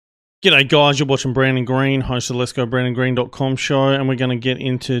G'day guys, you're watching Brandon Green, host of Let's Go BrandonGreen.com show, and we're going to get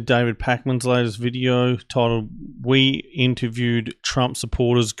into David Pakman's latest video titled, "We Interviewed Trump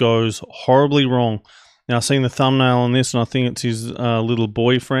Supporters Goes Horribly Wrong." Now, I've seen the thumbnail on this, and I think it's his little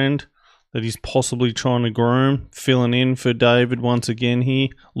boyfriend that he's possibly trying to groom, filling in for David once again here.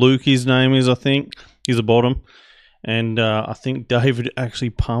 Luke, his name is, I think. He's a bottom. And I think David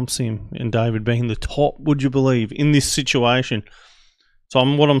actually pumps him, and David being the top, would you believe, in this situation. So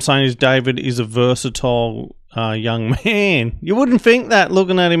what I'm saying is David is a versatile young man. You wouldn't think that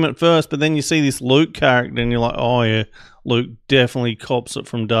looking at him at first, but then you see this Luke character and you're like, oh yeah, Luke definitely cops it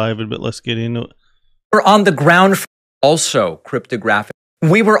from David, but let's get into it. We're on the ground for also cryptographic.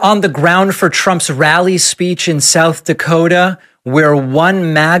 We were on the ground for Trump's rally speech in South Dakota, where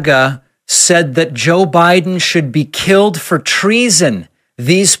one MAGA said that Joe Biden should be killed for treason.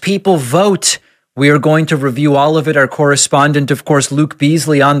 These people vote. We are going to review all of it. Our correspondent, of course, Luke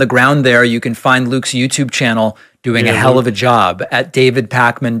Beasley, on the ground there. You can find Luke's YouTube channel doing a hell of a job at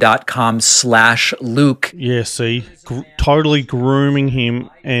davidpakman.com/Luke. Yeah, see, totally grooming him,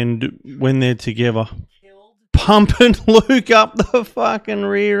 and when they're together, pumping Luke up the fucking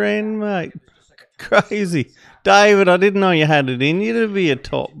rear end, mate. Crazy. David, I didn't know you had it in you to be a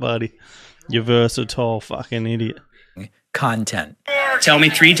top, buddy. You versatile fucking idiot. Content. Tell me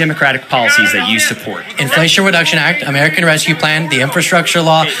 3 Democratic policies that you support. Inflation Reduction Act, American Rescue Plan, the Infrastructure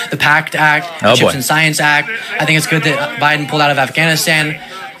Law, the PACT Act, the Chips and Science Act. I think it's good that Biden pulled out of Afghanistan.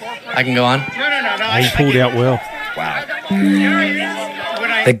 I can go on. He pulled out well. Wow.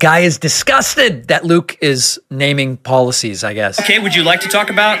 The guy is disgusted that Luke is naming policies, I guess. Okay, would you like to talk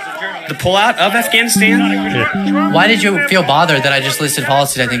about the pullout of Afghanistan? Yeah. Why did you feel bothered that I just listed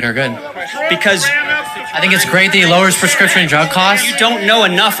policies I think are good? Because I think it's great that he lowers prescription drug costs. you don't know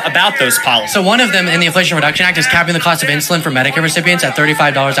enough about those policies. So one of them in the Inflation Reduction Act is capping the cost of insulin for Medicare recipients at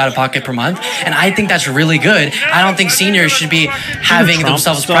 $35 out of pocket per month. And I think that's really good. I don't think seniors should be having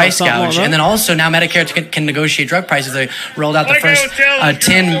themselves price gouged. And then also now Medicare can negotiate drug prices. They rolled out the first 10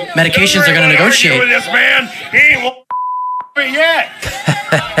 medications they're going to negotiate. This man, he ain't yet.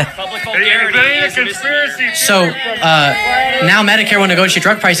 Public vulgarity is a misdemeanor. So now Medicare will negotiate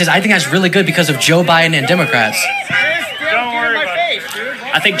drug prices. I think that's really good because of Joe Biden and Democrats. Don't worry about it.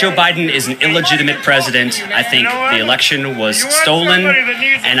 I think Joe Biden is an illegitimate president. I think the election was stolen,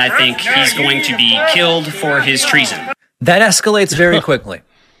 and I think he's going to be killed for his treason. That escalates very quickly.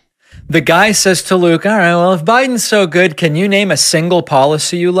 The guy says to Luke, all right, well, if Biden's so good, can you name a single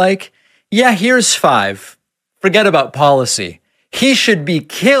policy you like? Yeah, here's 5. Forget about policy. He should be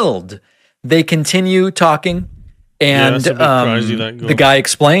killed. They continue talking, and the guy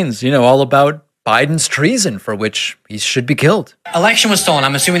explains, all about Biden's treason, for which he should be killed. Election was stolen.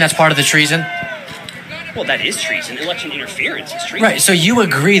 I'm assuming that's part of the treason. Well, that is treason. Election interference is treason. Right, so you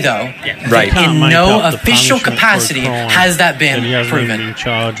agree, though, Right. in no official capacity has that been proven. Been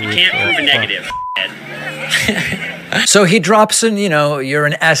charged with, Can't prove a negative. So he drops in, you're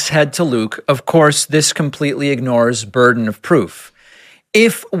an S-head to Luke. Of course, this completely ignores burden of proof.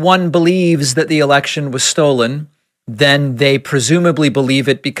 If one believes that the election was stolen, then they presumably believe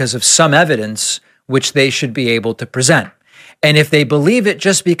it because of some evidence which they should be able to present. And if they believe it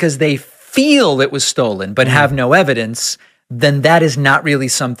just because they feel it was stolen but have no evidence, then that is not really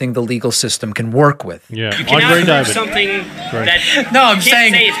something the legal system can work with. Yeah, You cannot prove something that No, I'm you can't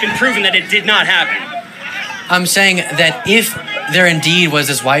saying- say it's been proven that it did not happen. I'm saying that if there indeed was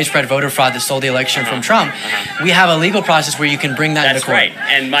this widespread voter fraud that stole the election from Trump, we have a legal process where you can bring that That's to court. right.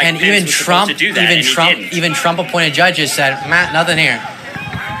 And Mike Pence even was Trump, supposed to do that, and he didn't. even Trump-appointed judges said, "Matt, nothing here."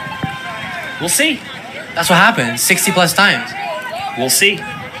 We'll see. That's what happened 60 plus times. We'll see.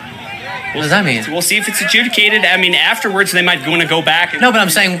 What does that mean? We'll see if it's adjudicated. I mean, afterwards they might want to go back. No, but I'm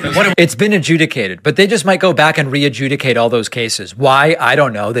saying, It's been adjudicated, but they just might go back and re-adjudicate all those cases. Why? I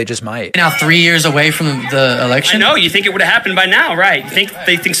don't know. They just might. now 3 years away from the I election? know. You think it would have happened by now, right?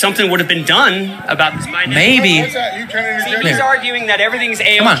 They think something would have been done about this by now. Maybe. He's arguing that everything's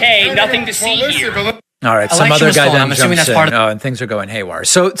A-okay, nothing to see here. All right, some Election other was guy stolen. then I'm assuming jumps that's part in. of- And things are going haywire.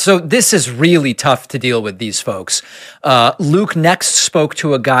 So this is really tough to deal with these folks. Luke next spoke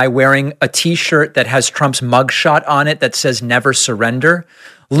to a guy wearing a T-shirt that has Trump's mugshot on it that says "Never Surrender."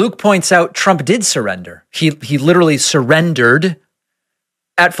 Luke points out Trump did surrender. He literally surrendered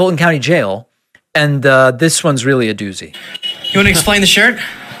at Fulton County Jail, and this one's really a doozy. You want to explain the shirt?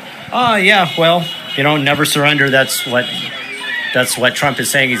 Yeah, well, never surrender. That's what Trump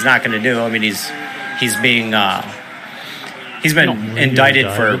is saying he's not going to do. I mean, he's been indicted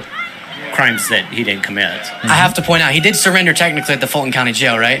for crimes that he didn't commit. I have to point out, he did surrender technically at the Fulton County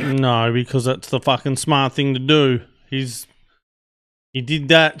Jail, right? No, because that's the fucking smart thing to do. He's He did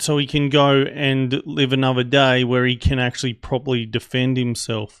that so he can go and live another day where he can actually properly defend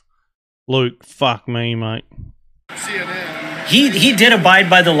himself. Luke, fuck me, mate. He did abide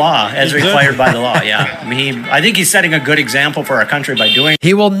by the law as required by the law, yeah. I mean, I think he's setting a good example for our country by doing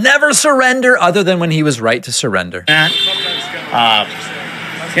He will never surrender other than when he was right to surrender. that.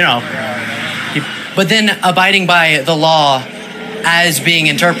 But then abiding by the law as being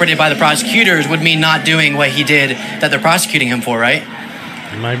interpreted by the prosecutors would mean not doing what he did that they're prosecuting him for, right?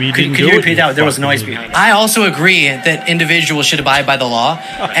 Maybe he Could didn't you do it. repeat that? There was Fuck noise me. behind. I also agree that individuals should abide by the law,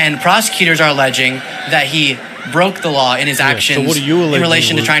 and prosecutors are alleging that he broke the law in his actions what are you in alleging,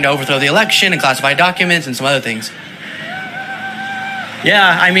 relation to Luke? trying to overthrow the election and classified documents and some other things.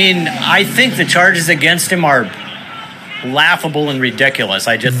 Yeah, I mean, I think the charges against him are laughable and ridiculous.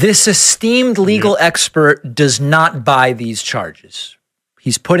 This esteemed legal expert does not buy these charges.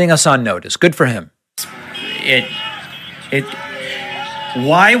 He's putting us on notice. Good for him.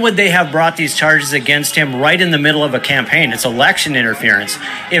 Why would they have brought these charges against him right in the middle of a campaign? It's election interference.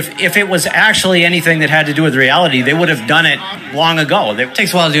 If it was actually anything that had to do with reality, they would have done it long ago. It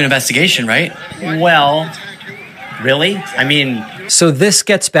takes a while to do an investigation, right? Well, really? I mean, So this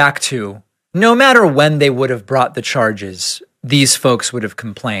gets back to no matter when they would have brought the charges, these folks would have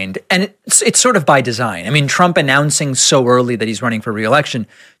complained. And it's sort of by design. I mean, Trump announcing so early that he's running for re-election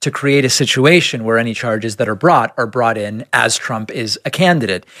to create a situation where any charges that are brought in as Trump is a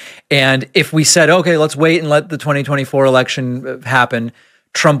candidate. And if we said, okay, let's wait and let the 2024 election happen,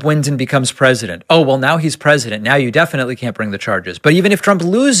 Trump wins and becomes president. Oh, well, now he's president. Now you definitely can't bring the charges. But even if Trump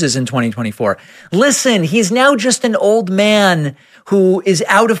loses in 2024, listen, he's now just an old man who is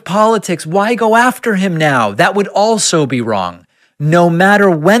out of politics. Why go after him now? That would also be wrong. No matter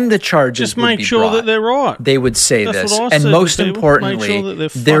when the charges Just would make be sure brought, that they're right. they would say That's this. what I And said, most people. importantly, Make sure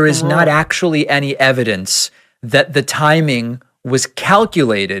that they're there is fucking not right. actually any evidence that the timing was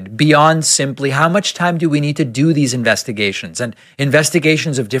calculated beyond simply how much time do we need to do these investigations, and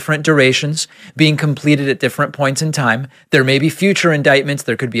investigations of different durations being completed at different points in time. There may be future indictments.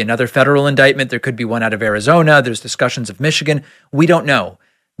 There could be another federal indictment. There could be one out of Arizona. There's discussions of Michigan. We don't know.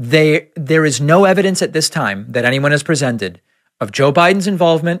 There is no evidence at this time that anyone has presented of Joe Biden's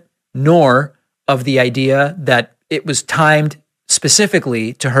involvement, nor of the idea that it was timed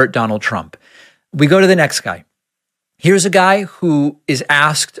specifically to hurt Donald Trump. We go to the next guy. Here's a guy who is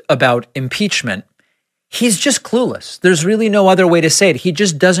asked about impeachment. He's just clueless. There's really no other way to say it. He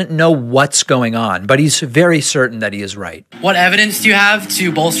just doesn't know what's going on, but he's very certain that he is right. What evidence do you have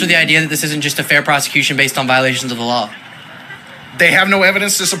to bolster the idea that this isn't just a fair prosecution based on violations of the law? They have no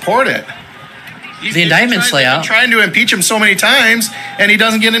evidence to support it. The indictments lay out. Trying to impeach him so many times, and he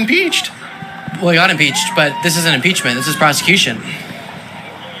doesn't get impeached. Well, he got impeached, but this isn't impeachment. This is prosecution.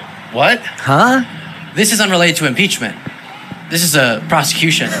 What? Huh? This is unrelated to impeachment. This is a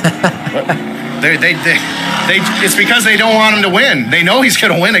prosecution. It's because they don't want him to win. They know he's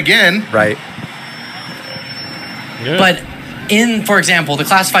going to win again. Right. Yeah. But in, for example, the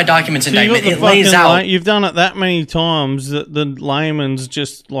classified documents So you indictment, got the it lays fucking out. you've done it that many times that the layman's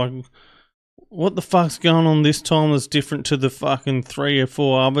just like, what the fuck's going on this time that's different to the fucking 3 or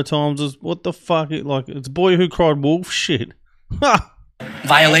 4 other times? What the fuck? It's Boy Who Cried Wolf shit.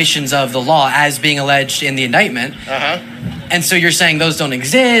 Violations of the law as being alleged in the indictment. And so you're saying those don't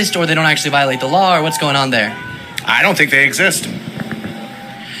exist, or they don't actually violate the law, or what's going on there? I don't think they exist.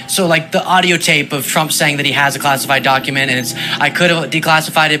 So like the audio tape of Trump saying that he has a classified document, and it's, I could have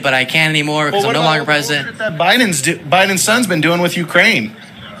declassified it, but I can't anymore because I'm no longer president. That Biden's son's been doing with Ukraine.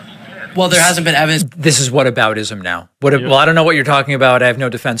 Well, there hasn't been evidence This is whataboutism now. Well, I don't know what you're talking about. I have no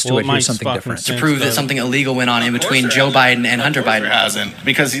defense to Well, it. it Here's makes something fucking different. sense. to prove that something illegal went on in between Joe Biden and Hunter There Biden. hasn't,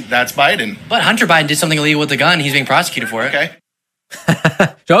 because that's Biden. But Hunter Biden did something illegal with the gun. He's being prosecuted for it. Okay.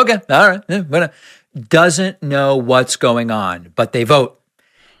 Okay, all right. Yeah, doesn't know what's going on, but they vote.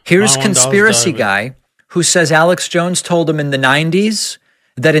 Here's My one does, conspiracy David. guy who says Alex Jones told him in the 90s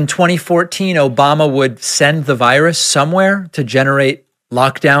that in 2014 Obama would send the virus somewhere to generate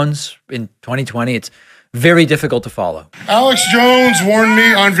lockdowns in 2020. It's very difficult to follow. Alex Jones warned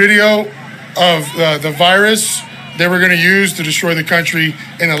me on video of the virus they were going to use to destroy the country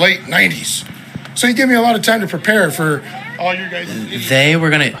in the late 90s. So he gave me a lot of time to prepare for all you guys. They were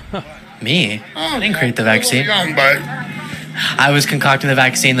going to... Me? I didn't create the vaccine. Young, but I was concocting the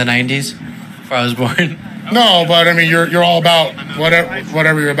vaccine in the 90s before I was born. no, but I mean, you're all about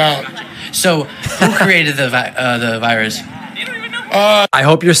whatever you're about. So who created the virus? I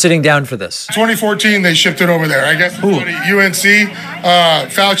hope you're sitting down for this. 2014, they shipped it over there. I guess UNC,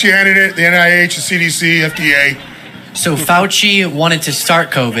 Fauci handed it, the NIH, the CDC, FDA. So Fauci wanted to start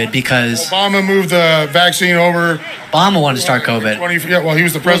COVID because Obama moved the vaccine over. Obama wanted to start COVID. Well, he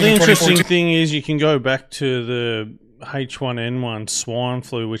was the president. The in interesting 2014. thing is you can go back to the H1N1 swine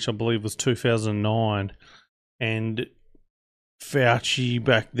flu, which I believe was 2009, and Fauci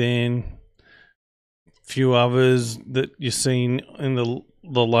back then, few others that you've seen in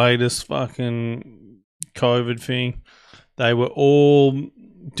the latest fucking COVID thing, they were all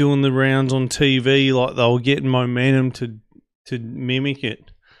doing the rounds on TV like they were getting momentum to mimic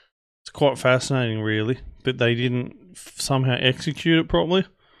it. It's quite fascinating, really, but they didn't somehow execute it properly.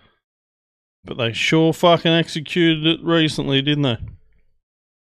 But they sure fucking executed it recently, didn't they?